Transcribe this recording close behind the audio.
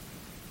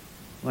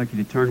I'd like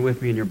you to turn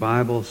with me in your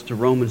Bibles to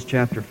Romans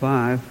chapter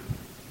 5.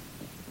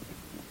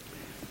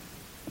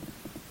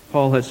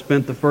 Paul has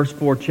spent the first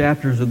 4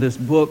 chapters of this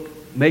book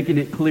making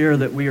it clear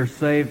that we are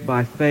saved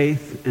by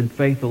faith and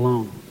faith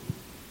alone.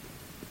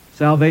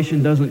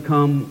 Salvation doesn't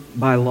come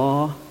by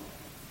law.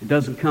 It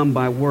doesn't come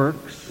by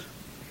works.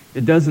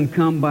 It doesn't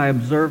come by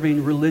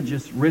observing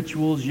religious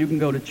rituals. You can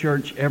go to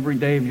church every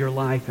day of your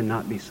life and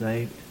not be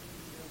saved.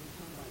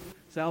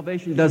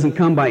 Salvation doesn't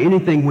come by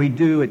anything we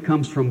do. It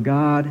comes from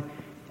God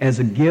as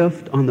a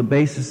gift on the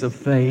basis of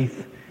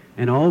faith,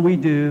 and all we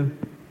do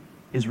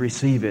is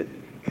receive it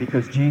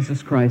because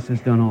Jesus Christ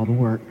has done all the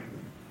work.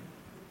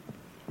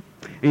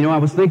 You know, I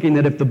was thinking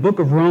that if the book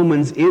of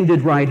Romans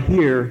ended right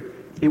here,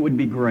 it would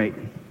be great.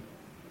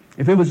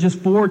 If it was just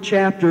 4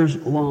 chapters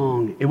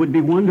long, it would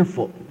be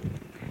wonderful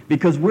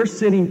because we're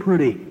sitting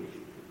pretty.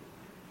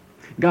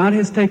 God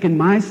has taken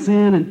my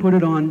sin and put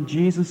it on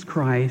Jesus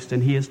Christ,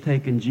 and He has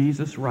taken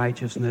Jesus'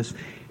 righteousness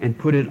and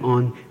put it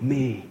on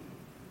me.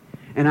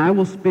 And I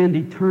will spend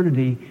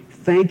eternity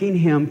thanking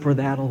Him for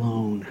that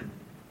alone.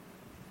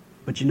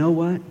 But you know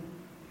what?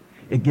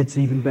 It gets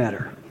even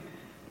better.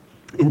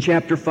 In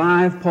chapter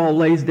 5, Paul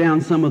lays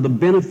down some of the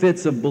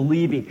benefits of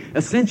believing.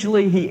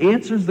 Essentially, he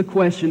answers the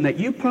question that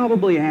you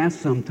probably ask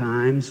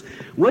sometimes,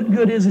 what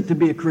good is it to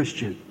be a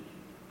Christian?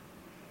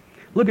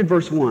 Look at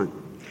verse 1.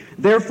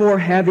 Therefore,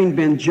 having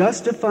been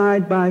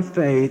justified by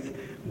faith,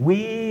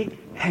 we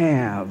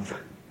have.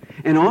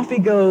 And off he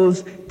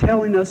goes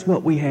telling us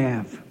what we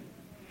have.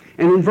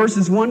 And in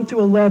verses 1 to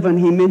 11,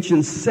 he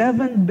mentions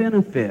 7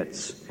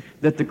 benefits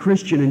that the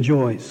Christian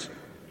enjoys.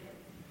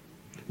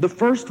 The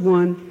first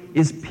one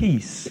is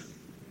peace.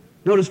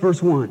 Notice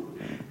verse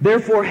 1.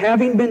 Therefore,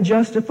 having been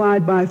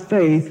justified by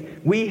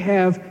faith, we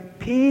have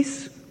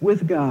peace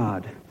with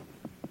God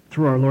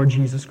through our Lord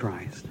Jesus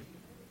Christ.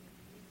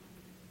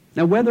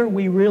 Now, whether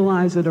we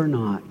realize it or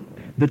not,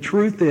 the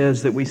truth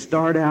is that we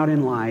start out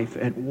in life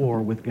at war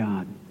with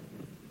God.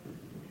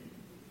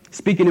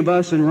 Speaking of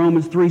us in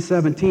Romans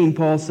 3:17,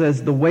 Paul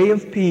says, the way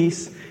of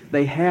peace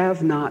they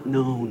have not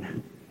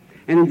known.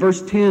 And in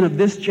verse 10 of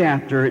this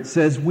chapter, it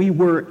says, we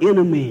were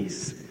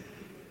enemies.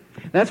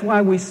 That's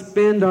why we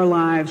spend our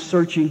lives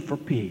searching for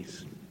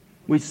peace.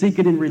 We seek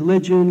it in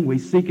religion. We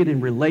seek it in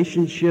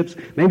relationships.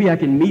 Maybe I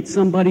can meet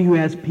somebody who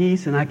has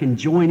peace and I can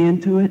join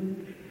into it.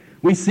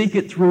 We seek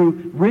it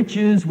through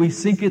riches. We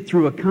seek it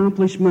through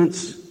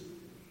accomplishments.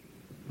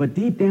 But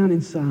deep down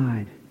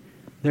inside,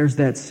 there's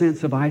that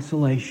sense of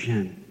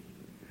isolation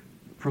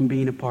from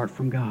being apart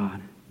from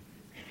God.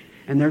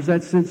 And there's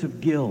that sense of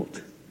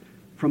guilt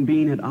from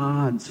being at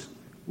odds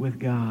with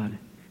God,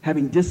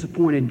 having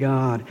disappointed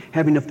God,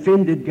 having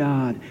offended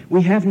God.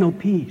 We have no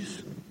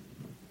peace.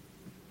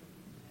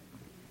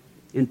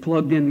 In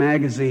Plugged In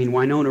magazine,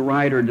 Winona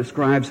Ryder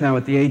describes how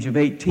at the age of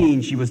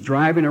 18, she was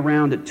driving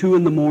around at 2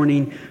 in the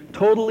morning,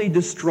 totally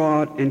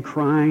distraught and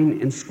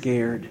crying and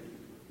scared.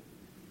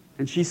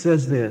 And she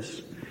says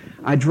this,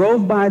 I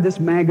drove by this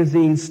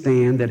magazine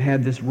stand that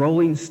had this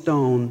Rolling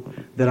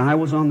Stone that I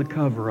was on the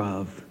cover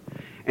of,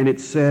 and it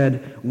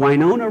said,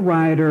 Winona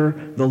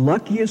Ryder, the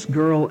luckiest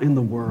girl in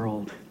the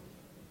world.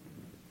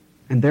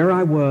 And there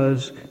I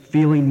was,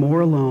 feeling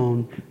more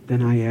alone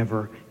than I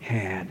ever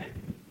had.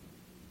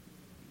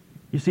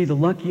 You see, the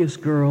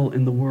luckiest girl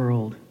in the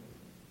world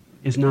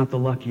is not the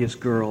luckiest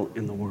girl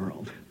in the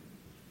world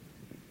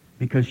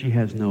because she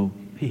has no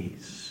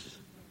peace.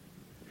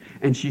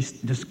 And she's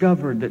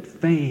discovered that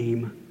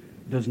fame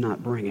does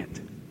not bring it.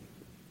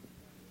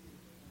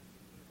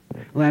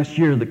 Last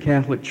year, the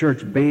Catholic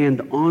Church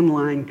banned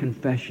online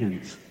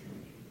confessions.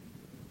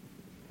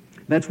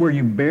 That's where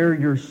you bare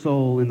your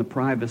soul in the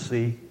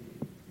privacy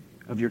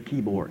of your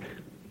keyboard.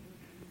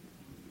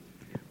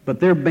 But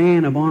their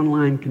ban of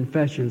online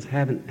confessions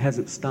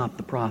hasn't stopped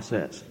the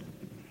process,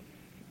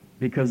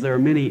 because there are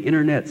many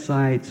internet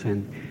sites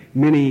and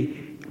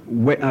many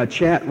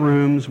chat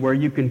rooms where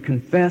you can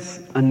confess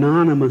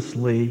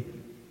anonymously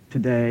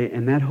today,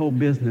 and that whole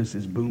business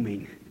is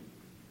booming.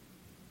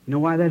 You know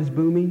why that is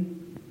booming?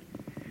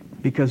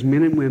 Because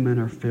men and women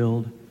are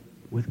filled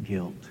with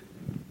guilt.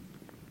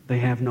 They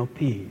have no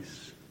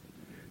peace.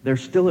 They're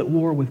still at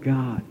war with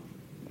God.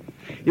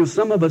 You know,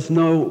 some of us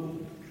know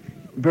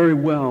very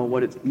well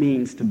what it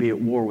means to be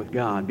at war with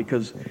God,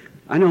 because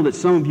I know that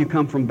some of you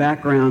come from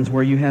backgrounds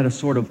where you had a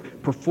sort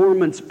of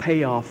performance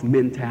payoff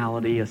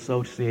mentality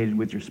associated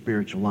with your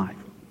spiritual life.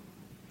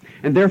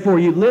 And therefore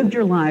you lived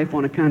your life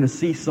on a kind of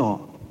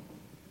seesaw.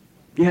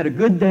 You had a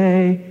good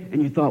day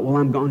and you thought, well,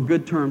 I'm on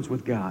good terms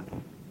with God.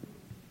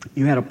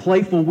 You had a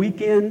playful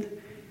weekend,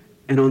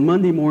 and on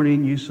Monday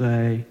morning you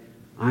say,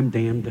 I'm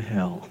damned to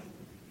hell.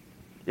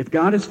 If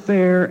God is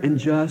fair and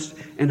just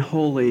and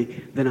holy,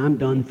 then I'm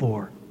done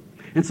for.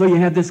 And so you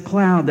have this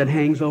cloud that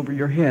hangs over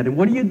your head. And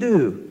what do you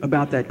do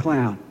about that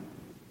cloud?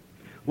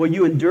 Well,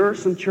 you endure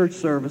some church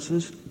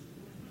services.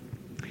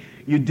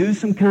 You do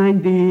some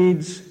kind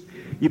deeds.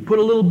 You put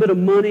a little bit of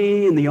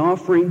money in the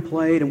offering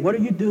plate. And what are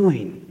you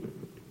doing?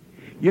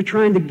 You're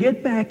trying to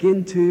get back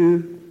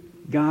into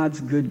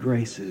God's good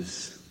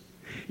graces.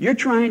 You're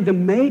trying to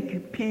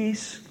make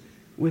peace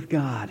with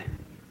God.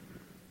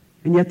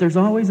 And yet there's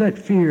always that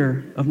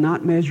fear of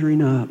not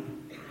measuring up,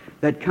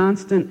 that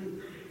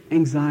constant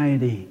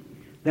anxiety,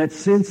 that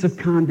sense of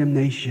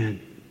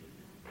condemnation.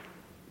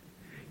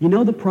 You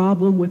know the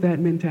problem with that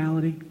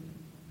mentality?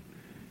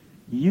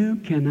 You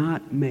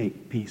cannot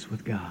make peace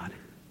with God.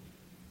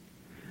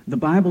 The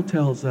Bible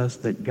tells us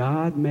that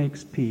God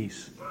makes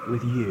peace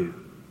with you.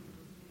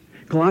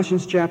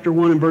 Colossians chapter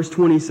 1 and verse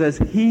 20 says,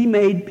 He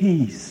made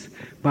peace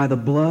by the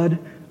blood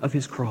of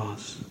His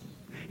cross.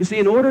 You see,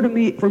 in order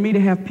for me to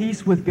have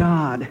peace with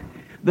God,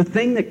 the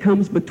thing that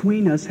comes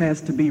between us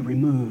has to be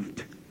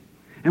removed.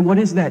 And what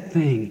is that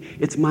thing?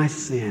 It's my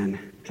sin.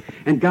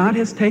 And God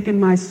has taken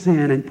my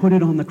sin and put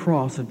it on the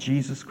cross of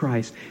Jesus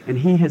Christ, and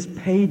He has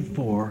paid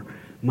for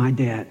my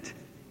debt.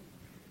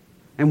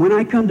 And when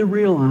I come to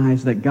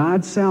realize that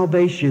God's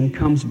salvation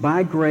comes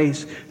by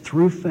grace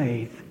through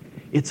faith,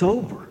 it's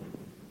over.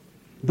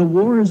 The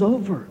war is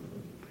over.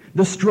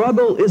 The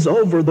struggle is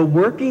over. The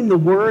working, the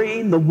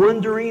worrying, the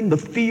wondering, the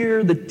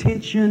fear, the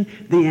tension,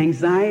 the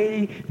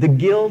anxiety, the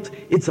guilt,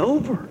 it's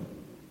over.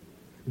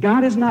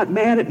 God is not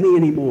mad at me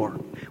anymore.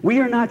 We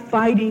are not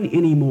fighting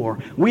anymore.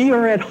 We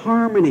are at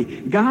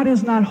harmony. God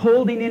is not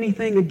holding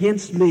anything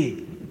against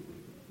me.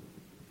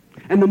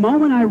 And the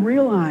moment I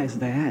realize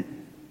that,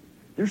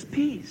 there's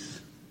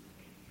peace.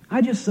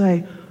 I just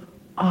say,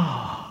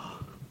 ah.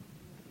 Oh.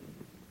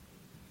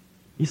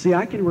 You see,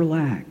 I can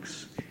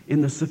relax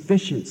in the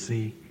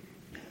sufficiency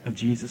of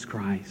Jesus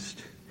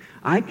Christ.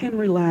 I can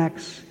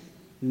relax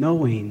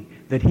knowing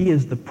that He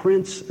is the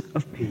Prince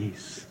of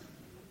Peace.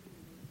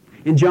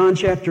 In John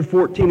chapter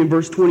 14 and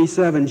verse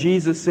 27,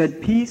 Jesus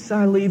said, Peace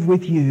I leave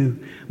with you.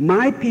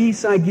 My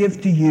peace I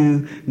give to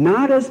you.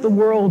 Not as the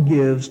world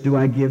gives do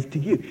I give to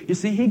you. You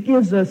see, He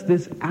gives us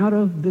this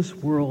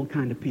out-of-this-world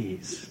kind of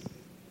peace.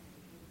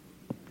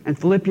 And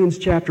Philippians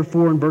chapter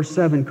 4 and verse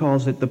 7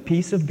 calls it the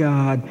peace of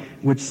God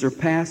which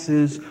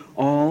surpasses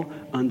all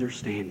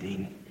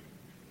understanding.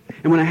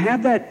 And when I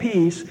have that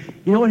peace,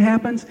 you know what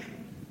happens?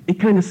 It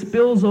kind of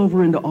spills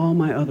over into all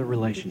my other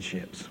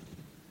relationships.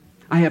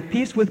 I have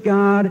peace with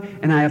God,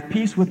 and I have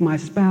peace with my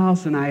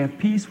spouse, and I have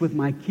peace with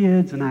my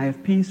kids, and I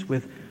have peace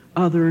with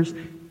others,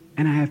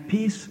 and I have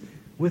peace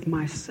with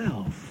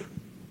myself.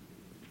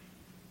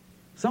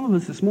 Some of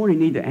us this morning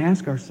need to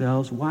ask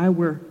ourselves why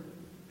we're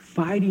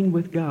fighting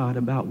with God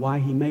about why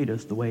He made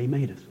us the way He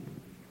made us.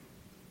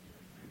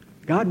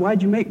 God,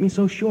 why'd you make me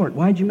so short?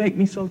 Why'd you make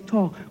me so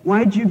tall?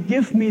 Why'd you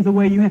gift me the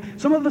way you have?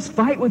 Some of us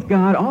fight with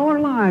God all our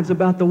lives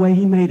about the way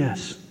He made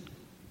us.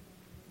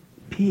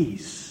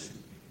 Peace.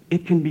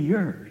 It can be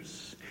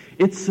yours.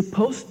 It's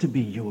supposed to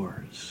be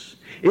yours.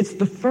 It's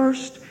the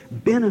first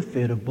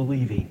benefit of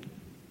believing.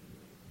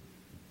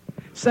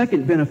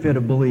 Second benefit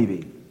of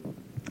believing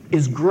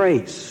is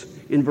grace.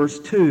 In verse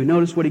 2,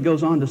 notice what he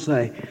goes on to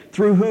say.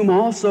 Through whom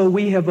also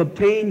we have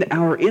obtained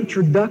our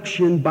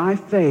introduction by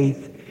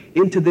faith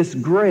into this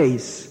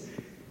grace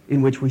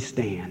in which we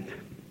stand.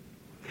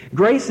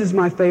 Grace is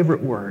my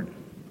favorite word.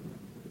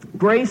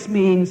 Grace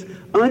means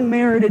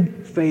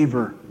unmerited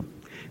favor.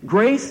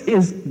 Grace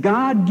is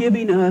God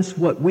giving us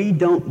what we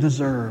don't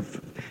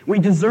deserve. We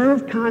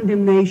deserve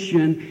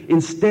condemnation.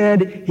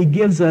 Instead, He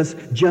gives us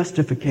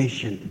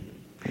justification.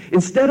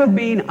 Instead of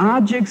being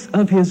objects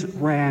of His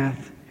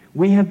wrath,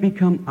 we have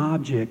become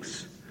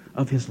objects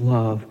of His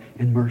love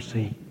and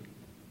mercy.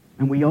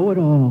 And we owe it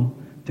all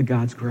to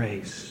God's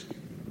grace.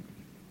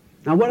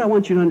 Now, what I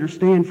want you to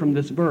understand from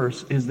this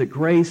verse is that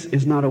grace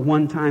is not a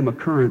one-time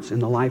occurrence in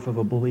the life of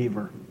a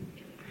believer.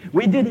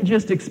 We didn't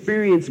just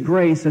experience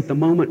grace at the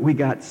moment we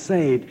got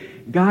saved.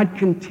 God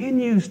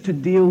continues to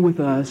deal with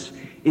us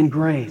in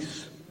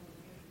grace.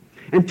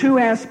 And two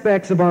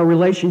aspects of our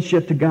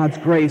relationship to God's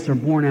grace are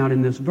borne out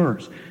in this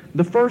verse.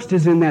 The first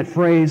is in that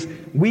phrase,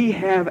 we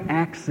have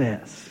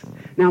access.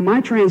 Now,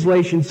 my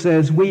translation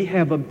says, we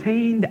have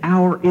obtained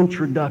our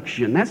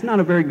introduction. That's not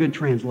a very good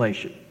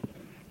translation,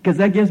 because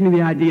that gives me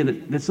the idea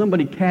that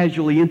somebody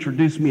casually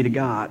introduced me to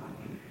God.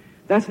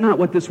 That's not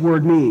what this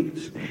word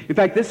means. In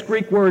fact, this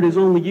Greek word is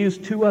only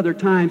used 2 other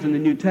times in the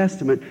New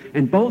Testament,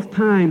 and both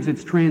times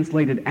it's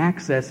translated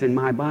access in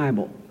my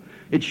Bible.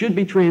 It should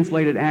be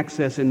translated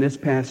access in this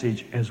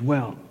passage as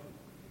well.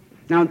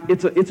 Now,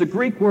 it's a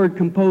Greek word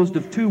composed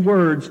of 2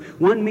 words.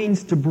 One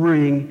means to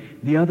bring,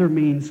 the other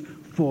means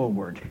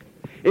forward.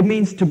 It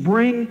means to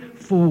bring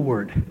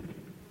forward.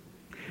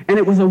 And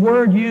it was a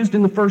word used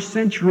in the first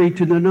century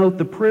to denote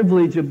the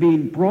privilege of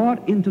being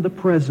brought into the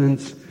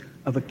presence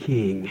of a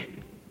king.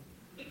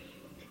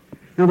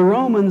 Now, the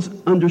Romans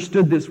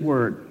understood this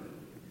word.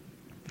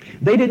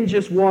 They didn't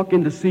just walk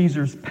into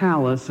Caesar's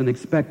palace and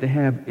expect to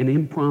have an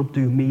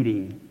impromptu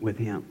meeting with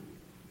him.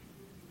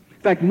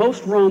 In fact,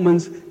 most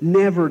Romans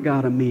never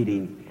got a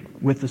meeting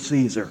with the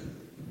Caesar.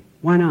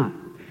 Why not?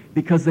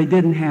 Because they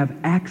didn't have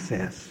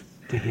access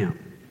to him.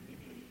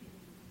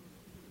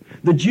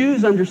 The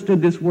Jews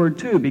understood this word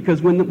too,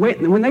 because when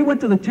they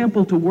went to the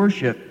temple to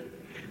worship,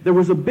 there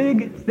was a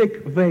big,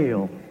 thick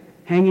veil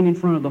hanging in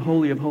front of the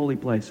Holy of Holy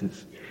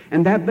Places.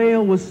 And that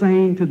veil was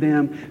saying to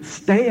them,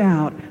 stay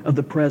out of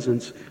the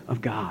presence of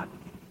God.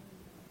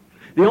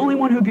 The only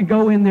one who could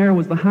go in there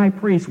was the high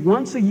priest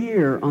once a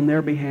year on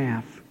their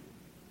behalf.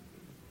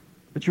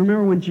 But you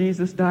remember when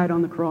Jesus died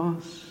on the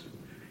cross?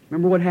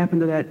 Remember what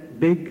happened to that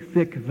big,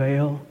 thick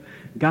veil?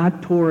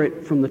 God tore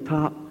it from the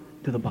top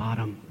to the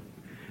bottom.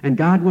 And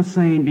God was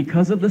saying,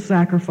 because of the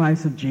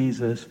sacrifice of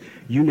Jesus,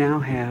 you now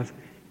have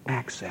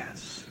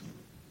access.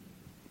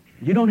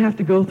 You don't have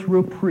to go through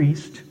a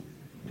priest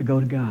to go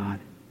to God.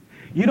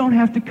 You don't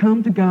have to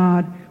come to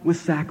God with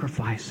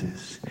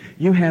sacrifices.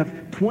 You have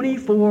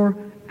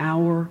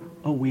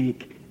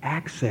 24-hour-a-week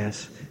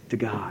access to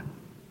God.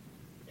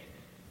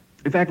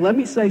 In fact, let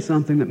me say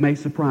something that may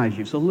surprise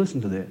you, so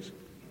listen to this.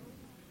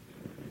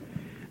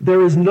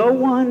 There is no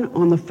one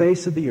on the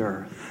face of the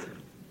earth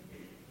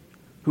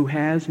who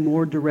has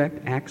more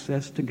direct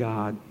access to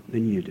God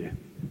than you do,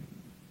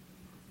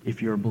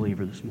 if you're a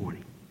believer this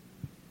morning.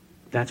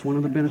 That's one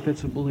of the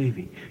benefits of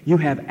believing. You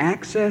have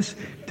access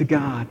to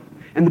God.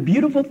 And the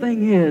beautiful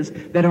thing is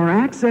that our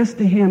access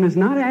to Him is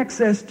not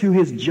access to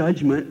His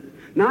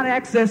judgment, not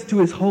access to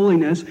His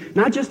holiness,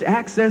 not just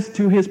access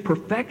to His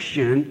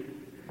perfection.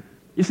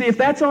 You see, if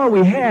that's all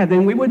we had,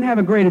 then we wouldn't have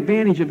a great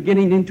advantage of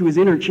getting into His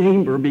inner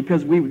chamber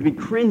because we would be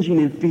cringing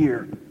in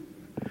fear.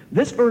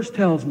 This verse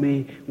tells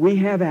me we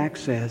have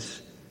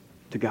access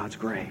to God's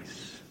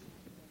grace.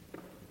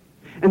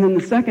 And then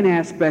the second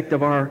aspect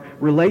of our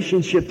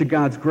relationship to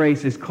God's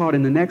grace is caught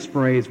in the next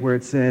phrase where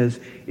it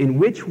says, in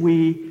which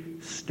we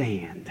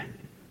stand.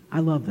 I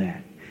love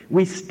that.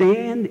 We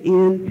stand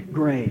in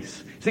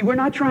grace. See, we're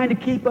not trying to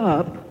keep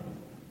up.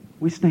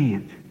 We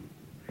stand.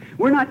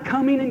 We're not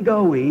coming and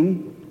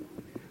going.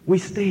 We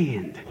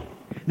stand.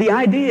 The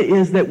idea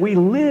is that we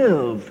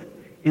live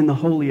in the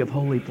holy of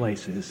holy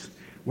places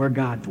where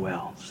God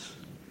dwells.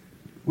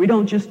 We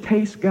don't just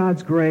taste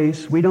God's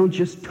grace. We don't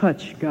just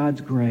touch God's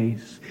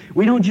grace.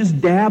 We don't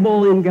just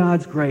dabble in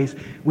God's grace.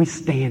 We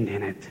stand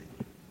in it.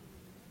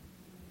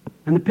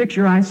 And the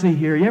picture I see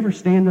here, you ever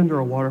stand under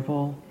a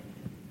waterfall?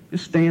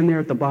 Just stand there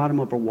at the bottom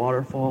of a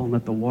waterfall and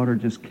let the water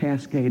just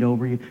cascade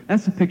over you.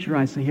 That's the picture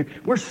I see here.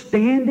 We're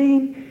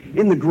standing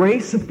in the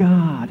grace of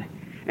God,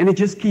 and it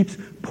just keeps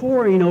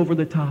pouring over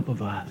the top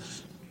of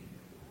us.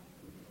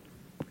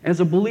 As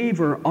a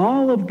believer,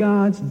 all of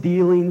God's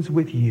dealings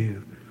with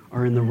you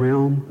are in the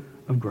realm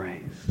of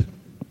grace.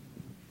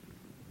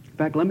 In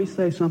fact, let me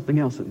say something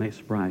else that may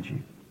surprise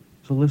you.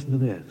 So listen to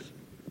this.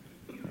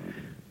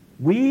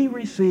 We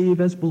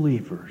receive as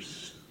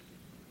believers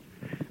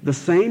the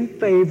same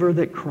favor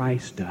that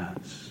Christ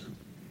does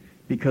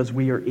because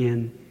we are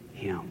in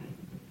Him.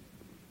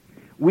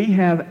 We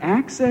have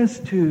access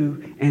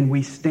to and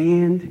we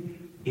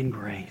stand in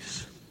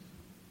grace.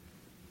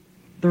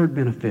 Third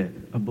benefit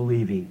of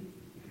believing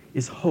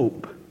is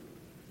hope.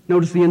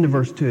 Notice the end of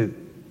verse 2.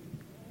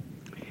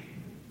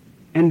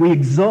 And we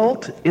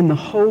exult in the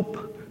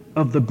hope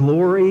of the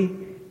glory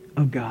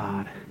of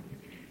God.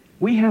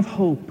 We have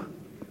hope.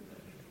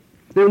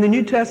 Now, in the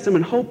New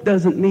Testament, hope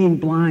doesn't mean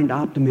blind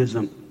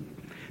optimism.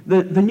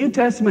 The New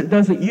Testament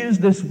doesn't use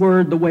this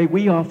word the way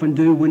we often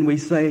do when we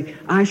say,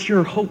 I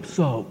sure hope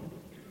so.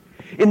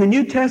 In the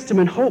New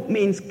Testament, hope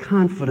means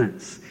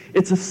confidence.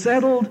 It's a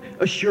settled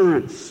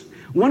assurance.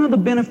 One of the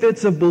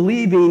benefits of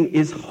believing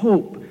is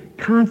hope,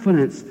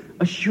 confidence,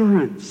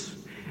 assurance.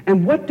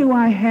 And what do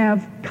I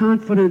have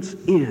confidence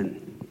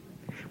in?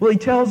 Well, he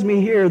tells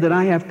me here that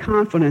I have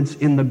confidence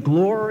in the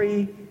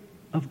glory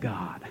of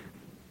God.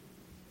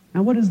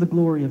 Now, what is the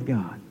glory of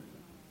God?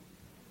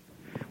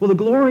 Well, the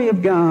glory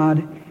of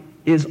God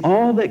is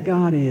all that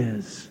God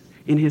is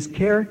in His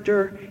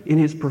character, in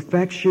His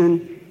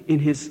perfection, in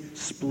His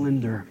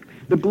splendor.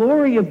 The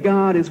glory of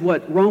God is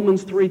what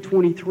Romans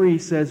 3:23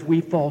 says we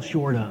fall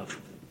short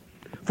of.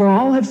 For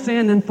all have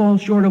sinned and fall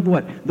short of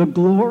what? The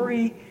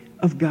glory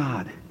of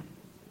God.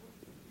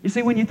 You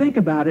see, when you think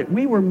about it,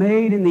 we were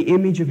made in the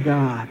image of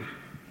God,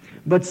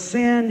 but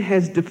sin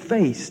has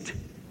defaced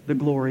the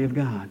glory of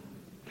God.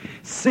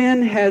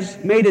 Sin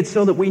has made it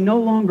so that we no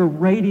longer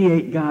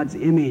radiate God's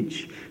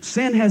image.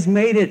 Sin has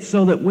made it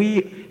so that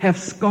we have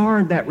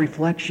scarred that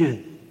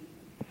reflection.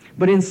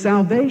 But in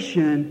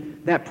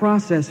salvation, that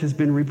process has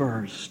been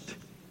reversed.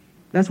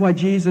 That's why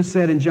Jesus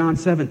said in John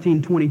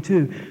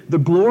 17:22, the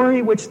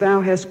glory which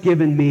thou hast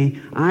given me,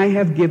 I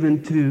have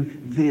given to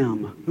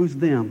them. Who's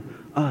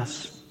them?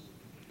 Us.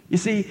 You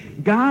see,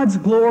 God's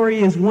glory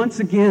is once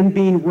again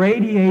being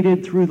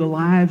radiated through the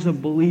lives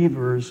of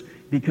believers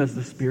because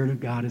the Spirit of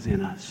God is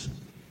in us.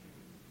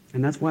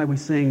 And that's why we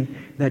sing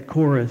that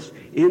chorus,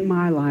 in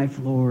my life,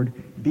 Lord,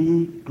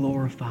 be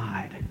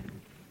glorified.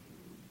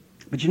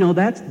 But you know,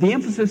 that's the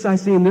emphasis I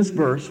see in this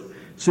verse,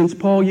 since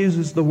Paul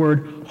uses the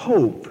word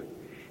hope,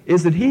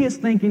 is that he is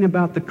thinking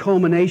about the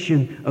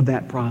culmination of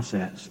that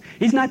process.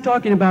 He's not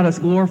talking about us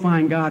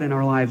glorifying God in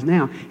our lives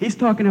now. He's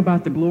talking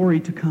about the glory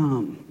to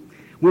come,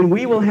 when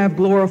we will have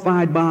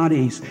glorified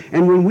bodies,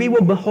 and when we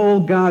will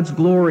behold God's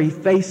glory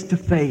face to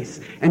face,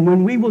 and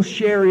when we will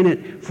share in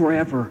it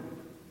forever.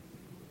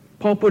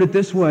 Paul put it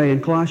this way in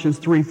Colossians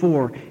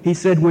 3:4. He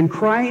said, when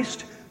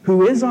Christ,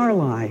 who is our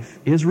life,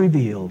 is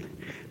revealed,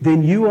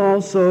 then you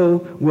also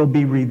will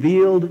be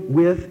revealed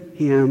with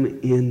him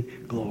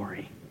in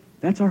glory.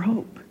 That's our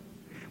hope.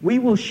 We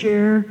will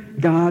share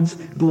God's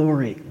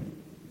glory.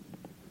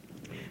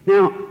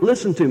 Now,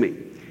 listen to me.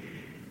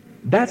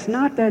 That's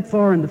not that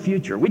far in the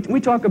future. We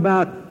talk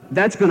about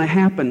that's going to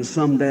happen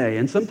someday,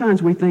 and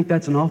sometimes we think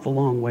that's an awful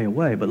long way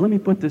away, but let me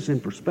put this in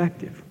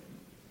perspective.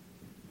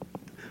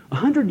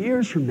 100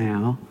 years from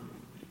now,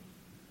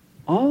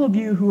 all of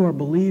you who are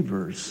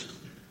believers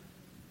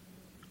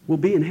will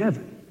be in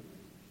heaven.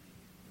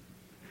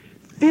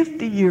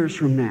 50 years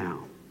from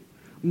now,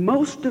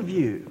 most of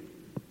you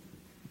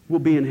will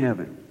be in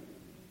heaven.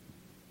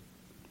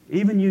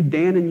 Even you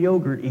Dannon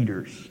yogurt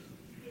eaters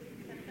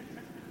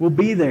will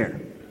be there.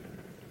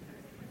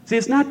 See,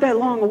 it's not that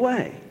long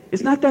away.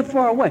 It's not that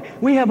far away.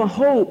 We have a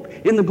hope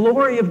in the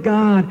glory of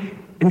God,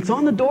 and it's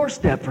on the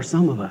doorstep for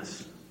some of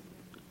us.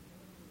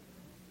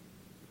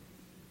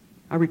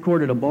 I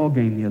recorded a ball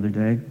game the other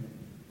day,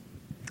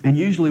 and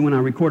usually when I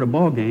record a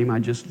ball game, I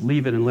just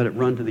leave it and let it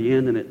run to the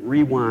end, and it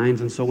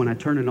rewinds, and so when I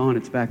turn it on,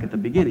 it's back at the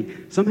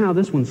beginning. Somehow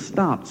this one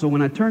stopped, so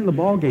when I turned the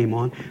ball game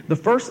on, the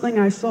first thing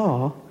I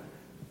saw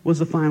was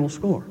the final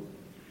score.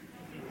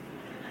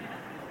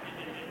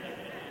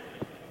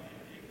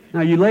 Now,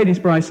 you ladies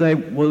probably say,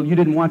 well, you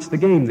didn't watch the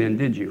game then,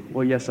 did you?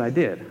 Well, yes, I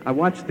did. I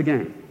watched the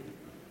game.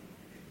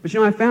 But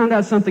I found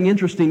out something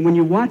interesting. When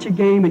you watch a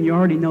game and you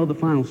already know the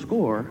final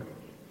score,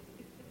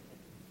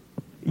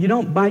 you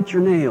don't bite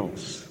your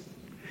nails.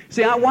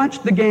 See, I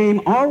watched the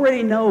game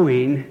already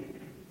knowing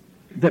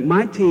that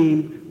my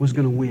team was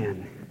going to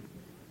win.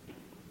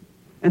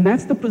 And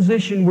that's the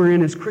position we're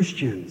in as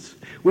Christians.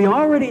 We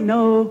already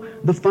know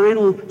the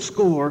final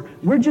score.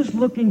 We're just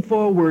looking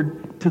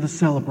forward to the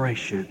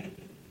celebration.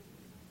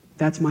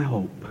 That's my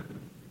hope.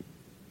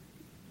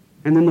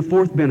 And then the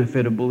fourth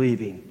benefit of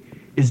believing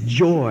is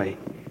joy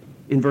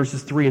in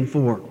verses 3 and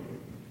 4.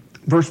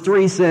 Verse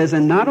 3 says,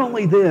 and not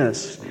only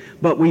this,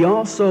 but we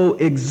also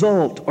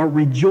exult or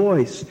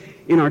rejoice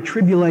in our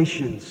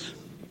tribulations.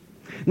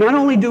 Not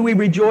only do we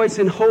rejoice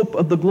in hope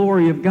of the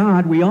glory of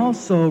God, we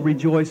also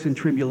rejoice in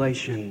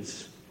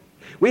tribulations.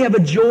 We have a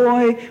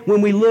joy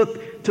when we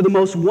look to the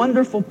most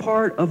wonderful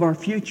part of our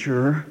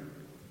future,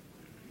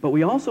 but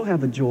we also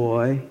have a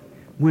joy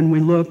when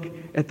we look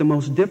at the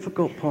most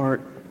difficult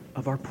part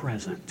of our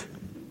present.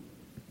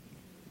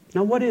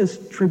 Now, what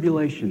is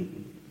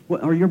tribulation?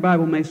 Or your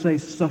Bible may say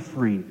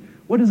suffering.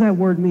 What does that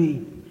word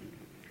mean?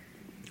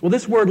 Well,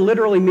 this word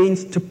literally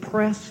means to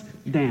press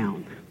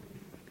down.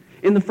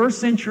 In the first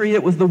century,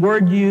 it was the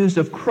word used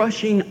of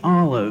crushing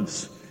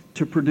olives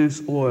to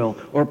produce oil,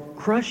 or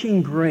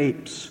crushing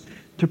grapes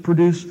to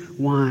produce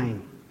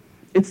wine.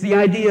 It's the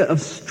idea of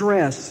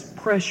stress,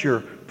 pressure,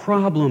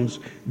 problems,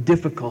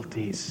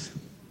 difficulties.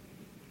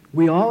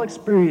 We all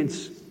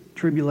experience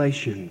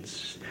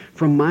tribulations,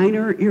 from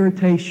minor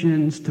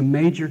irritations to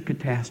major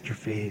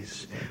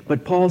catastrophes.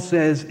 But Paul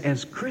says,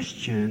 as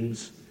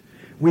Christians,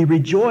 we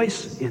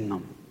rejoice in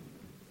them.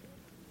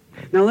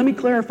 Now, let me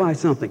clarify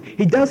something.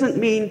 He doesn't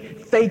mean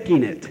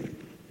faking it.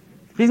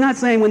 He's not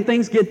saying when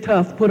things get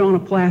tough, put on a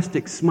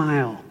plastic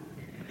smile.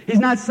 He's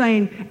not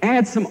saying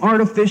add some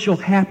artificial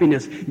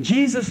happiness.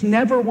 Jesus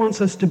never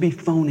wants us to be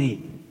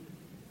phony.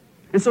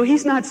 And so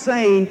he's not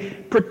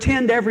saying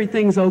pretend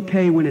everything's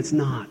okay when it's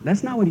not.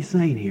 That's not what he's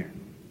saying here.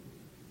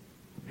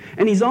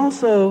 And he's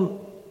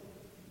also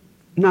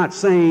not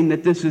saying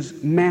that this is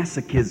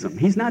masochism.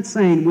 He's not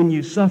saying when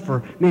you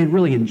suffer, man,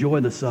 really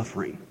enjoy the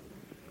suffering.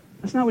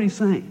 That's not what he's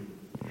saying.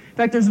 In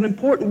fact, there's an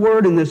important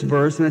word in this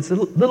verse, and it's a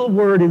little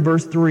word in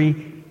verse 3,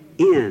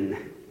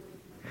 in.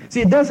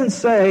 See, it doesn't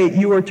say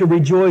you are to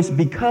rejoice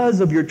because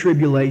of your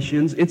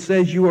tribulations. It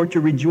says you are to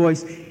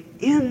rejoice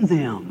in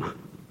them.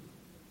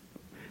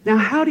 Now,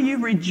 how do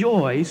you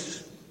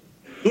rejoice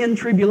in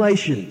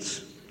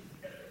tribulations?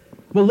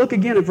 Well, look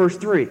again at verse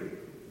 3.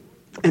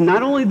 And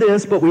not only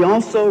this, but we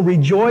also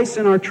rejoice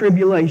in our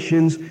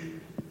tribulations,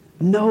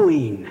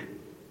 knowing.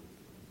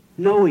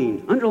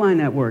 Underline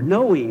that word,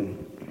 knowing.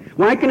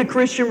 Why can a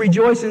Christian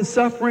rejoice in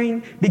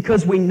suffering?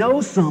 Because we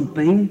know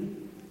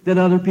something that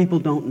other people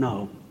don't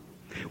know.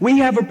 We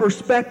have a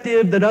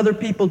perspective that other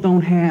people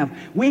don't have.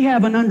 We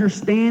have an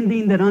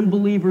understanding that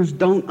unbelievers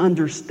don't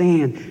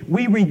understand.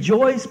 We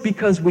rejoice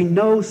because we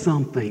know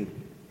something.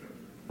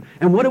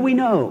 And what do we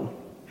know?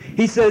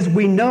 He says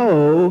we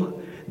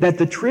know that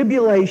the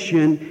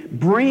tribulation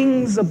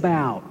brings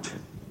about,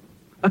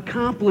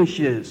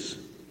 accomplishes.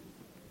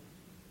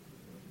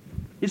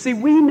 You see,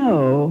 we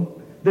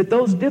know that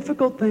those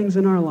difficult things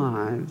in our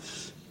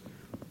lives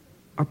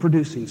are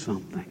producing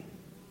something.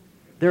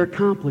 They're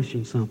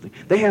accomplishing something.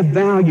 They have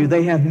value.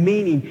 They have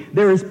meaning.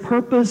 There is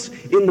purpose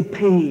in the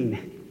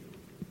pain.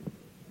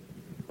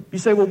 You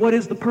say, well, what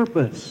is the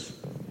purpose?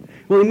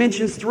 Well, he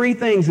mentions three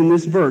things in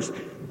this verse,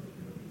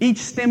 each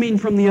stemming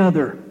from the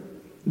other.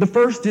 The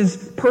first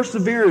is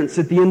perseverance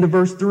at the end of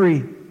verse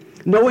 3.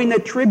 Knowing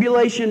that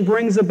tribulation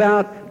brings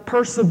about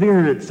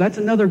perseverance. That's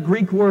another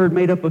Greek word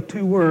made up of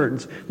two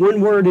words. One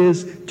word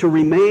is to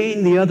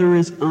remain, the other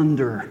is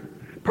under.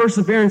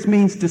 Perseverance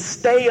means to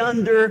stay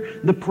under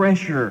the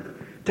pressure,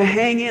 to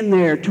hang in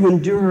there, to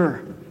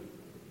endure.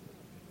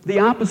 The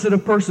opposite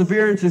of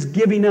perseverance is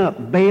giving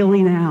up,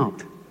 bailing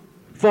out,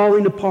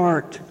 falling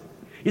apart.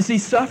 You see,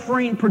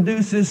 suffering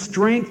produces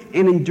strength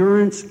and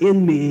endurance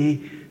in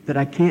me that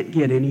I can't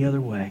get any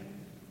other way.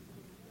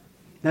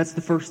 That's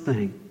the first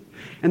thing.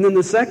 And then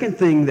the second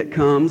thing that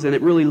comes, and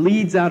it really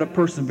leads out of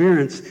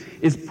perseverance,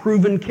 is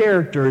proven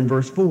character in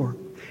verse 4.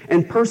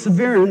 And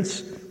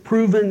perseverance,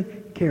 proven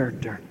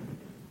character.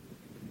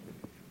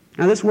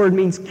 Now this word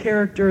means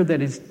character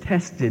that is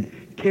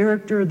tested,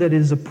 character that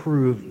is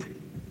approved.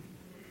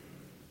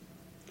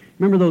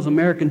 Remember those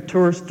American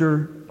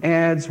Tourister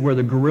ads where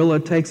the gorilla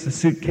takes a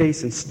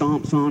suitcase and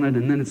stomps on it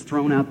and then it's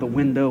thrown out the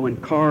window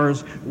and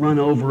cars run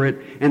over it,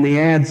 and the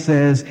ad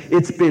says,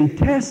 "It's been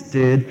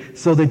tested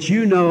so that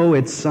you know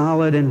it's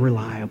solid and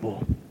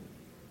reliable."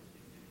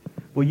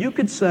 Well, you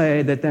could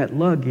say that that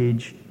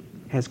luggage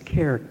has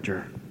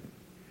character,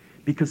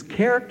 because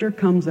character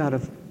comes out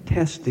of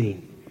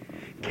testing.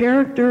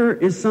 Character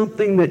is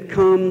something that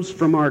comes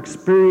from our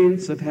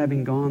experience of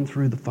having gone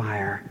through the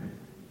fire.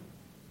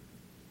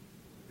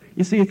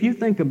 You see, if you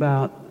think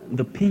about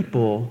the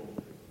people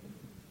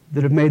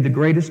that have made the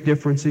greatest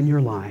difference in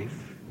your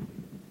life,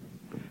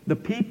 the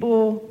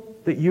people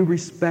that you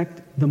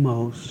respect the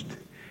most,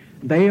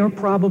 they are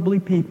probably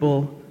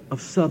people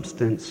of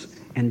substance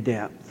and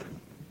depth.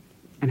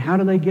 And how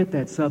do they get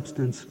that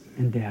substance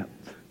and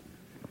depth?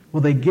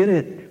 Well, they get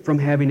it from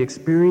having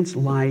experienced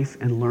life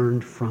and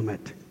learned from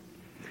it.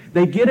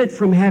 They get it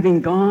from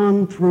having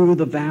gone through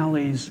the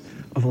valleys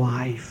of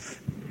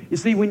life. You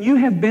see, when you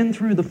have been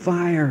through the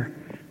fire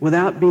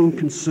without being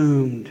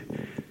consumed,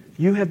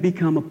 you have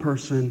become a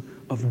person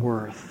of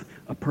worth,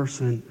 a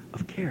person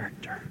of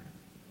character.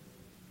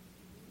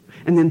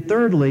 And then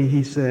thirdly,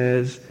 he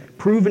says,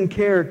 proven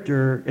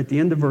character at the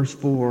end of verse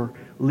 4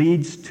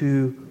 leads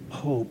to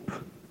hope.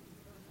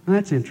 Now,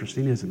 that's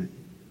interesting, isn't it?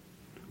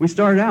 We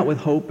started out with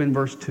hope in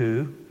verse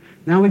 2.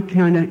 Now we've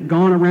kind of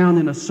gone around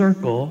in a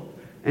circle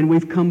and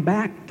we've come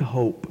back to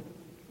hope.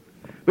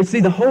 But see,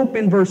 the hope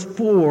in verse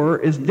 4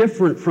 is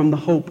different from the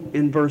hope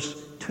in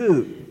verse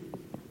 2.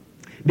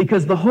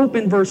 Because the hope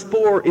in verse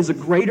 4 is a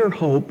greater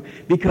hope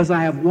because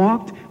I have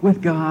walked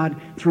with God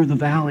through the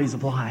valleys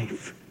of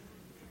life.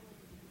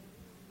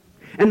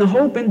 And the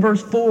hope in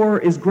verse 4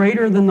 is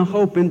greater than the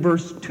hope in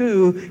verse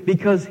 2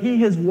 because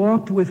He has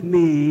walked with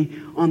me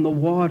on the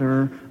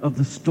water of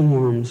the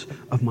storms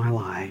of my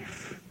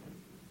life.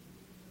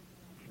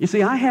 You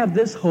see, I have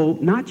this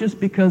hope not just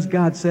because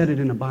God said it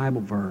in a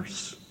Bible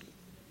verse,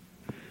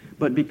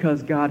 but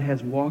because God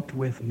has walked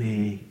with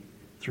me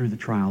through the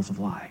trials of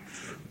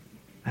life.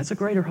 That's a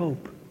greater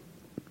hope.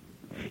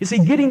 You see,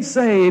 getting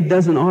saved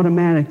doesn't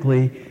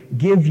automatically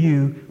give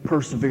you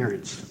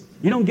perseverance.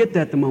 You don't get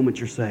that the moment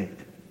you're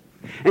saved.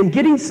 And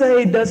getting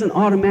saved doesn't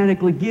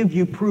automatically give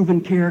you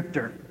proven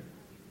character.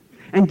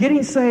 And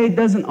getting saved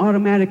doesn't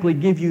automatically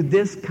give you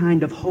this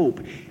kind of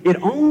hope.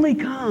 It only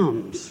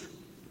comes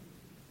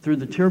through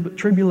the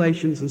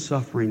tribulations and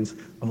sufferings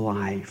of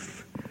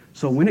life.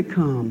 So when it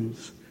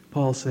comes,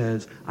 Paul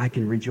says, I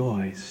can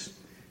rejoice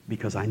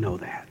because I know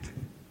that.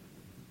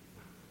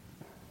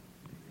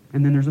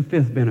 And then there's a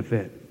fifth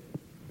benefit,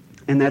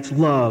 and that's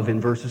love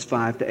in verses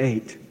 5 to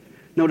 8.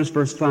 Notice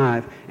verse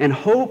 5, and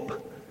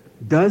hope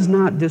does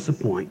not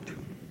disappoint.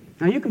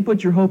 Now you can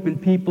put your hope in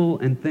people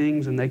and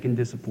things and they can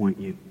disappoint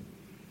you.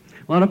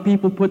 A lot of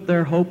people put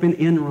their hope in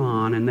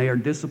Enron and they are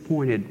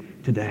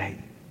disappointed today.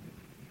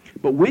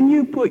 But when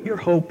you put your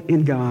hope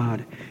in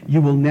God,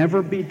 you will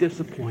never be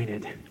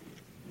disappointed.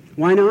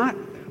 Why not?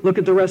 Look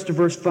at the rest of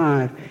verse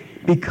 5.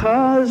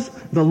 Because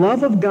the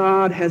love of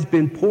God has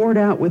been poured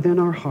out within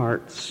our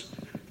hearts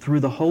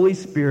through the Holy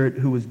Spirit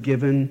who was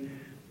given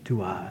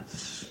to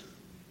us.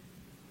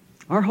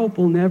 Our hope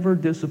will never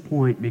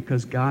disappoint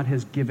because God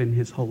has given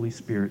His Holy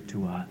Spirit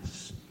to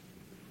us.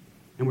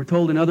 And we're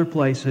told in other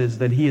places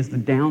that He is the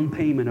down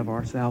payment of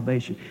our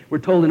salvation. We're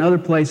told in other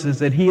places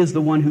that He is the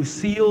one who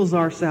seals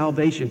our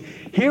salvation.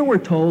 Here we're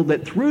told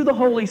that through the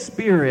Holy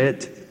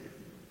Spirit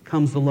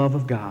comes the love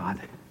of God.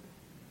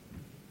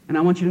 And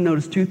I want you to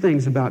notice two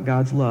things about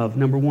God's love.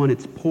 Number one,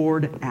 it's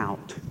poured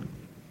out.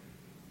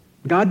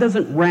 God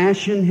doesn't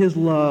ration His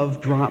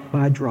love drop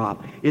by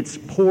drop. It's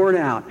poured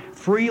out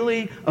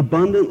freely,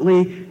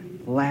 abundantly,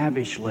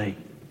 lavishly.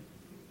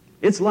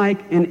 It's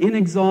like an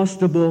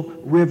inexhaustible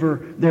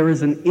river. There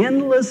is an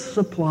endless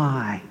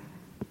supply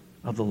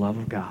of the love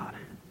of God.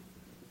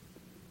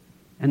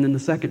 And then the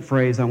second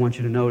phrase I want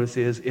you to notice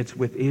is, it's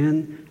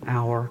within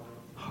our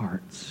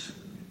hearts.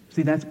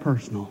 See, that's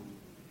personal.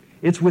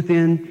 It's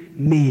within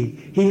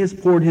me. He has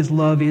poured His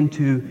love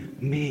into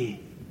me.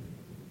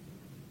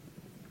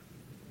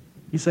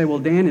 You say, well,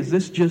 Dan, is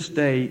this just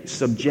a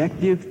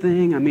subjective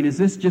thing? I mean, is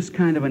this just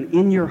kind of an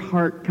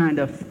in-your-heart kind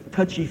of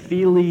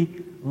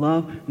touchy-feely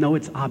love? No,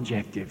 it's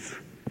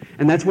objective.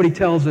 And that's what he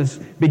tells us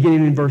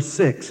beginning in verse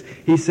 6.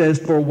 He says,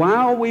 for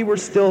while we were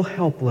still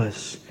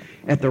helpless,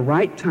 at the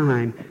right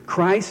time,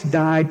 Christ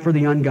died for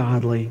the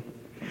ungodly.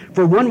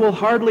 For one will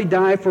hardly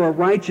die for a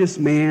righteous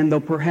man, though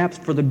perhaps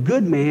for the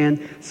good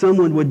man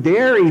someone would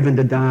dare even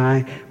to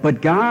die.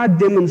 But God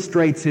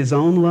demonstrates his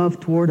own love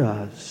toward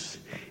us,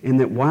 in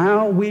that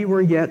while we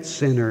were yet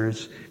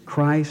sinners,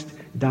 Christ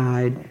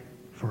died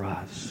for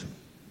us.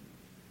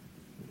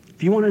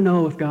 If you want to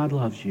know if God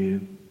loves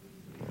you,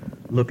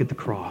 look at the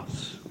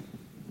cross.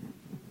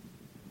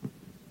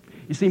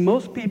 You see,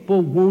 most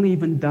people won't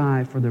even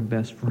die for their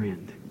best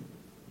friend.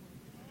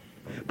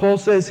 Paul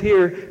says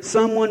here,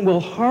 someone will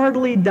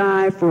hardly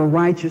die for a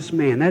righteous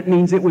man. That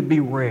means it would be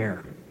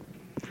rare.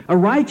 A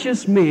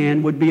righteous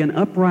man would be an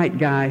upright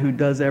guy who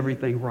does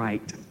everything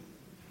right.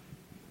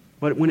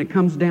 But when it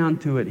comes down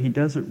to it, he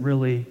doesn't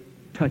really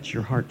touch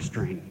your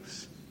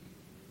heartstrings.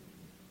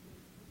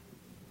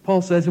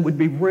 Paul says it would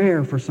be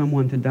rare for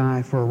someone to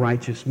die for a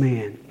righteous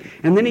man.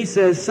 And then he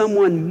says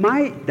someone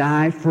might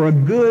die for a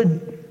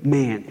good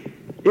man.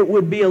 It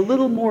would be a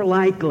little more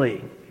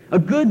likely. A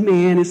good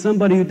man is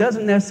somebody who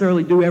doesn't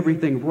necessarily do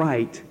everything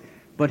right,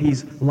 but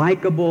he's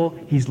likable,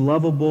 he's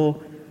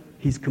lovable,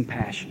 he's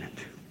compassionate.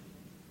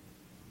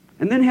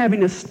 And then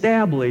having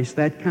established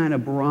that kind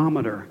of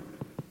barometer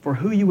for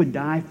who you would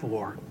die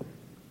for,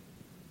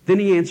 then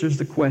he answers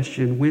the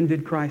question, when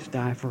did Christ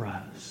die for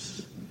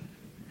us?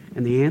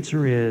 And the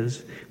answer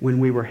is, when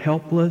we were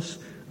helpless,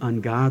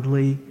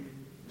 ungodly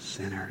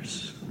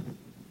sinners.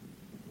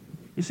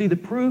 You see, the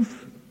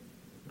proof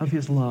of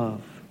his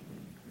love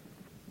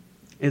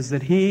is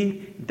that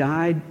he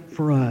died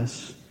for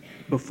us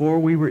before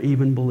we were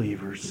even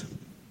believers.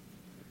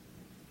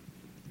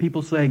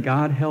 People say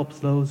God helps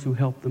those who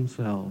help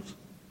themselves.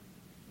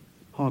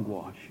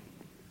 Hogwash.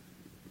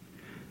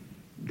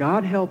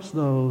 God helps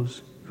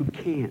those who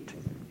can't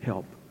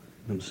help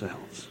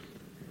themselves.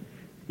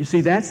 You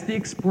see, that's the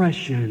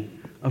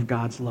expression of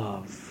God's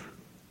love.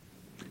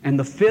 And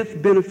the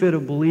fifth benefit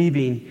of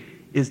believing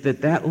is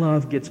that that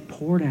love gets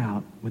poured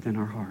out within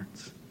our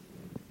hearts.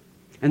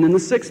 And then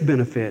the sixth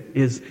benefit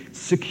is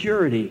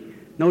security.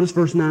 Notice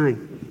verse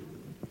 9.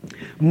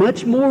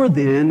 Much more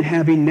then,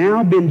 having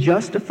now been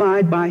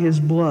justified by his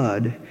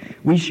blood,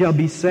 we shall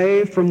be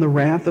saved from the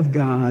wrath of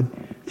God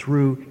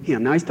through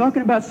him. Now he's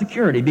talking about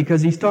security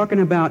because he's talking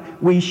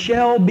about we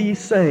shall be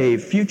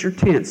saved, future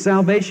tense.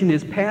 Salvation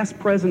is past,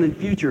 present, and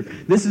future.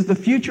 This is the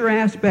future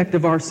aspect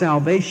of our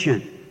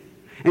salvation.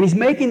 And he's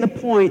making the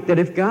point that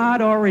if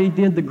God already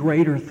did the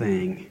greater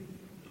thing,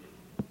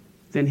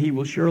 then he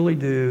will surely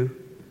do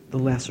the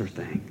lesser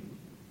thing.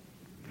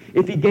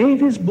 If he gave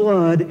his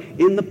blood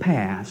in the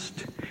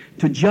past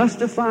to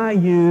justify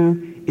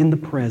you in the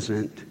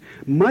present,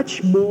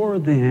 much more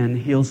then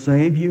he'll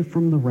save you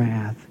from the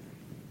wrath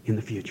in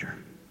the future.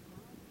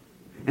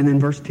 And then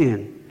verse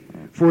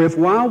 10. For if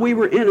while we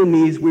were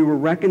enemies we were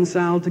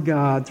reconciled to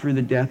God through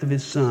the death of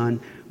his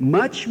Son,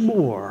 much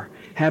more,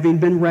 having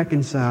been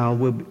reconciled,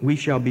 we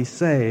shall be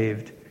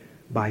saved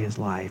by his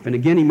life. And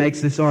again he makes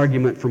this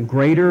argument from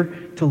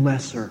greater to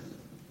lesser.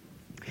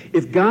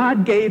 If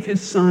God gave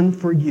his Son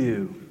for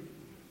you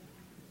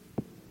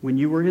when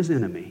you were his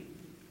enemy,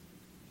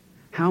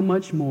 how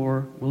much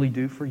more will he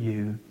do for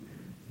you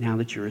now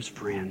that you're his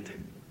friend?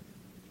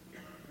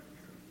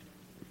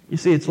 You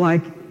see, it's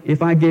like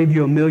if I gave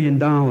you $1 million,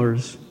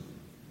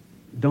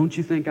 don't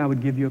you think I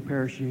would give you a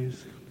pair of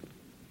shoes?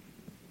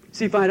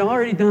 See, if I'd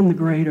already done the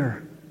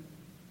greater,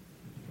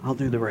 I'll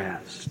do the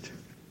rest.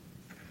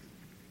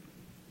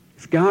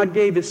 If God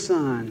gave his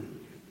Son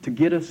to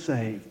get us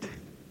saved,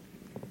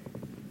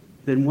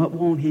 then what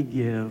won't he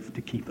give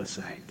to keep us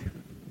saved?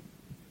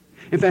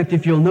 In fact,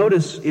 if you'll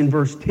notice in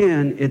verse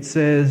 10, it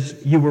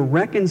says, you were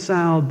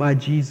reconciled by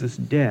Jesus'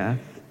 death,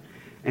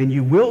 and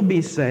you will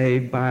be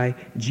saved by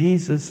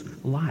Jesus'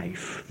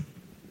 life.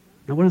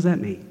 Now, what does that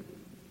mean?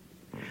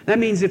 That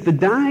means if the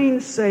dying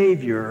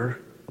Savior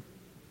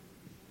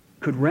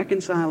could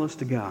reconcile us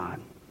to God,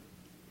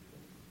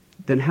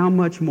 then how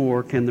much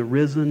more can the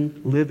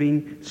risen,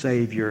 living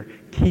Savior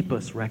keep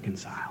us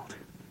reconciled?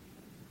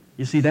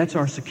 You see, that's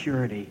our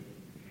security.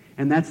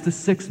 And that's the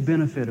sixth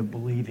benefit of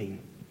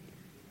believing.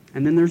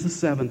 And then there's the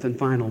seventh and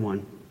final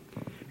one,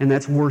 and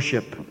that's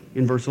worship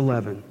in verse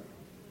 11.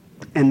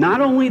 And not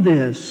only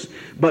this,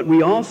 but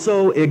we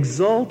also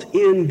exult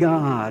in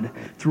God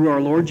through our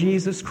Lord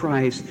Jesus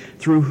Christ,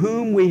 through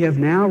whom we have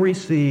now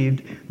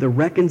received the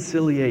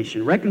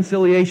reconciliation.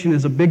 Reconciliation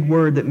is a big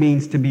word that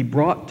means to be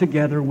brought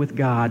together with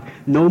God.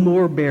 No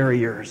more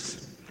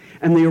barriers.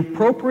 And the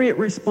appropriate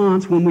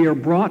response when we are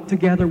brought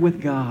together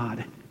with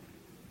God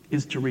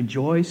is to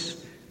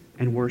rejoice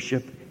and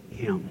worship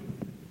him.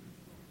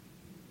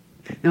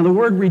 Now the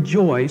word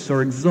rejoice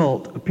or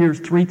exult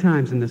appears 3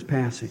 times in this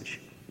passage.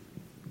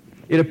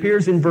 It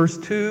appears in verse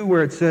 2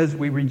 where it says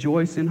we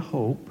rejoice in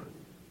hope.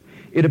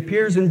 It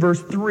appears in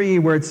verse 3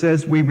 where it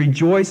says we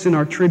rejoice in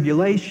our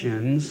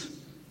tribulations.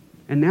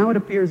 And now it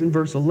appears in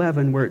verse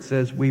 11 where it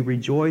says we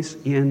rejoice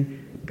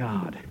in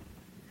God.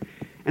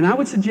 And I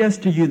would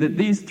suggest to you that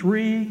these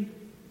 3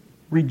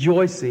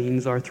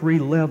 rejoicings are 3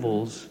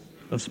 levels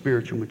of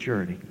spiritual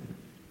maturity.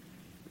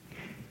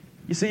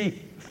 You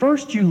see,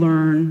 first you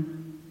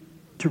learn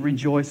to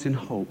rejoice in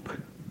hope.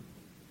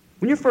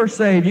 When you're first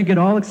saved, you get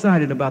all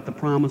excited about the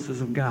promises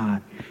of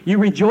God. You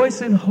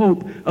rejoice in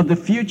hope of the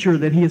future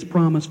that He has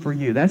promised for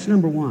you. That's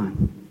number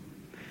one.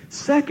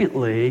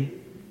 Secondly,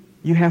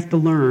 you have to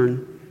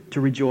learn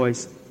to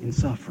rejoice in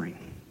suffering.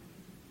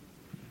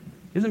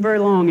 It isn't very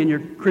long in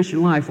your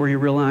Christian life where you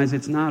realize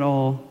it's not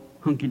all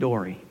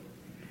hunky-dory.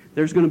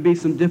 There's going to be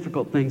some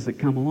difficult things that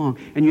come along.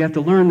 And you have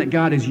to learn that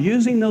God is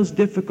using those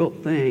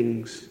difficult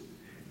things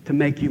to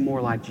make you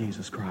more like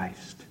Jesus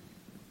Christ.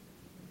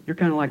 You're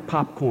kind of like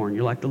popcorn.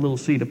 You're like the little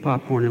seed of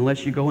popcorn.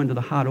 Unless you go into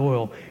the hot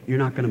oil, you're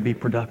not going to be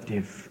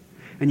productive.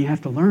 And you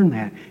have to learn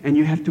that. And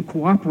you have to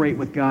cooperate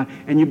with God.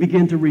 And you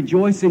begin to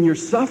rejoice in your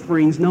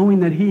sufferings, knowing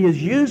that He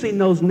is using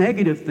those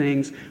negative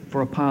things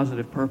for a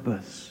positive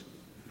purpose.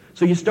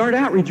 So you start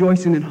out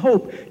rejoicing in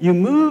hope. You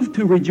move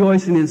to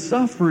rejoicing in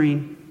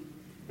suffering.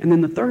 And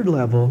then the third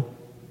level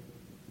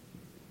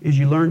is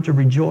you learn to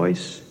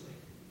rejoice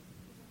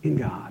in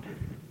God.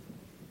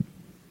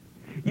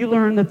 You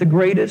learn that the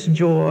greatest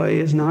joy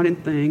is not in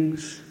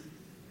things,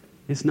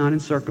 it's not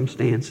in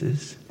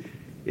circumstances,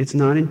 it's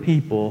not in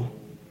people,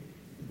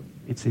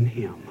 it's in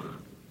Him.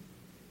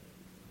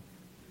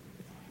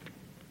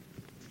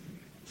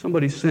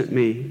 Somebody sent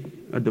me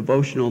a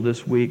devotional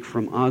this week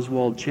from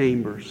Oswald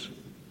Chambers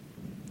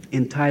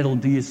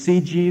entitled, "Do You See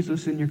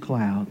Jesus in Your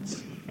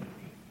Clouds?"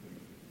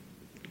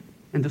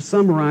 And to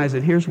summarize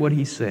it, here's what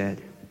he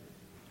said.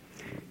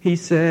 He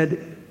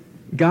said,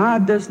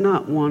 God does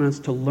not want us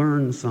to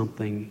learn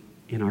something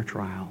in our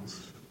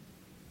trials.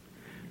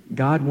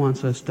 God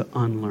wants us to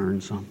unlearn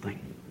something.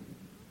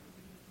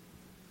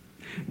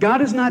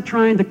 God is not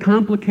trying to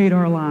complicate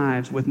our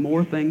lives with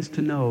more things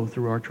to know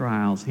through our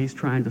trials. He's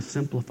trying to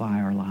simplify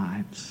our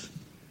lives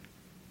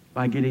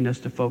by getting us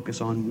to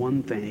focus on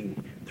one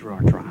thing through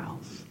our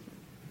trials.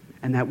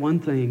 And that one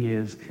thing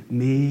is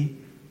me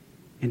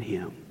and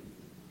Him.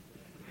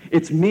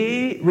 It's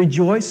me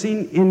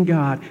rejoicing in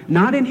God,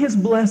 not in His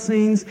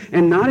blessings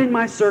and not in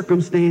my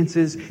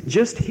circumstances,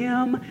 just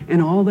Him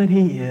and all that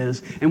He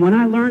is. And when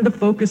I learn to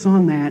focus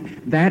on that,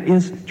 that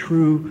is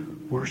true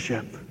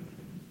worship.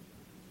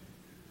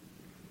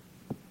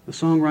 The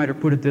songwriter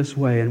put it this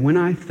way, "And when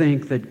I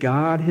think that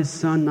God, His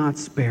Son not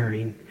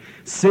sparing,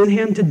 sent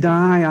Him to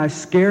die, I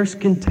scarce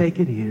can take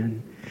it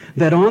in.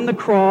 That on the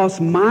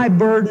cross, my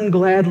burden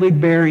gladly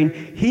bearing,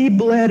 He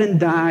bled and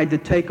died to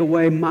take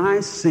away my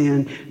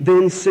sin.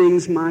 Then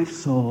sings my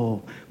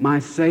soul, my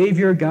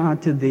Savior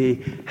God, to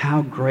Thee,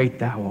 how great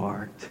Thou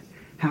art,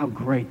 how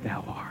great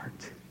Thou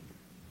art."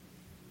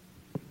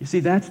 You see,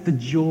 that's the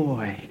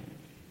joy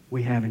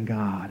we have in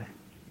God.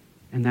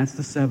 And that's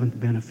the seventh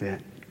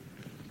benefit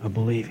of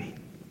believing.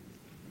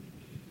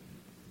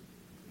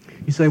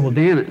 You say, "Well,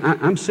 Dan,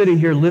 I'm sitting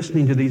here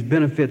listening to these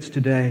benefits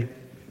today,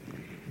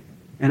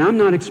 and I'm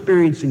not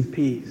experiencing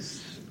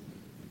peace.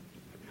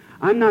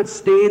 I'm not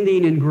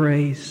standing in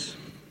grace.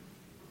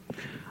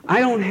 I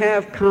don't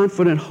have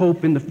confident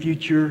hope in the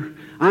future.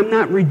 I'm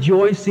not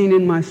rejoicing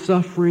in my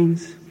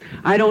sufferings.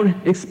 I don't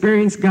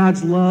experience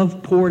God's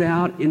love poured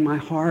out in my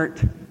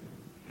heart.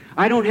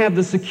 I don't have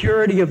the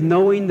security of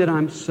knowing that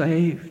I'm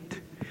saved.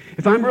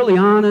 If I'm really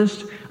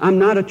honest, I'm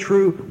not a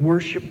true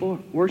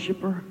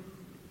worshiper.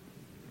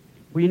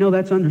 Well, you know,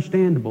 that's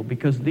understandable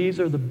because these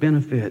are the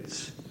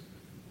benefits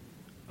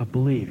of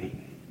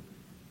believing.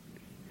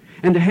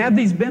 And to have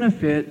these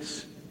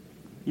benefits,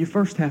 you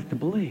first have to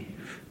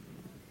believe.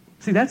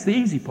 See, that's the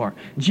easy part.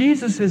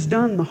 Jesus has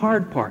done the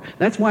hard part.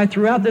 That's why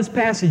throughout this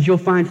passage you'll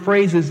find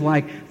phrases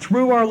like,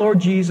 through our Lord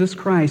Jesus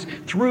Christ,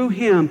 through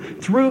Him,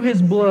 through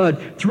His blood,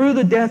 through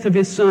the death of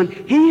His Son.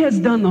 He has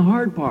done the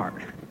hard part.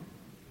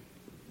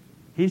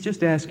 He's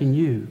just asking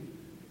you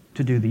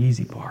to do the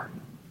easy part.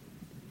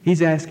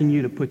 He's asking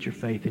you to put your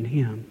faith in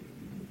Him.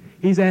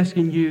 He's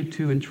asking you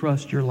to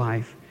entrust your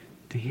life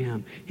to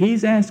Him.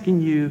 He's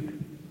asking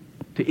you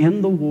to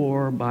end the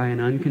war by an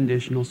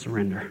unconditional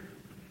surrender.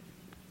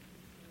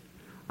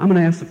 I'm going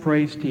to ask the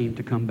praise team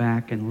to come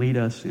back and lead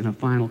us in a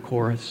final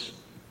chorus.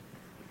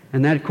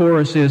 And that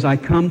chorus is, "I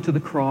come to the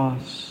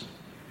cross."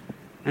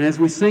 And as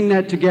we sing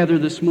that together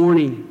this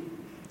morning,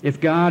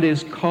 if God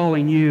is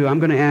calling you, I'm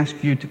going to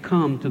ask you to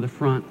come to the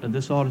front of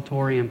this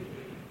auditorium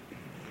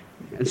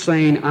and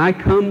saying, "I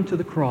come to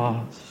the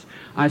cross.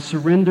 I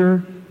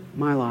surrender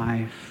my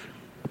life.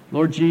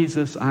 Lord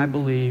Jesus, I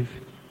believe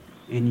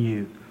in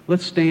You."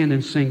 Let's stand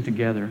and sing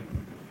together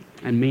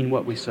and mean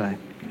what we say.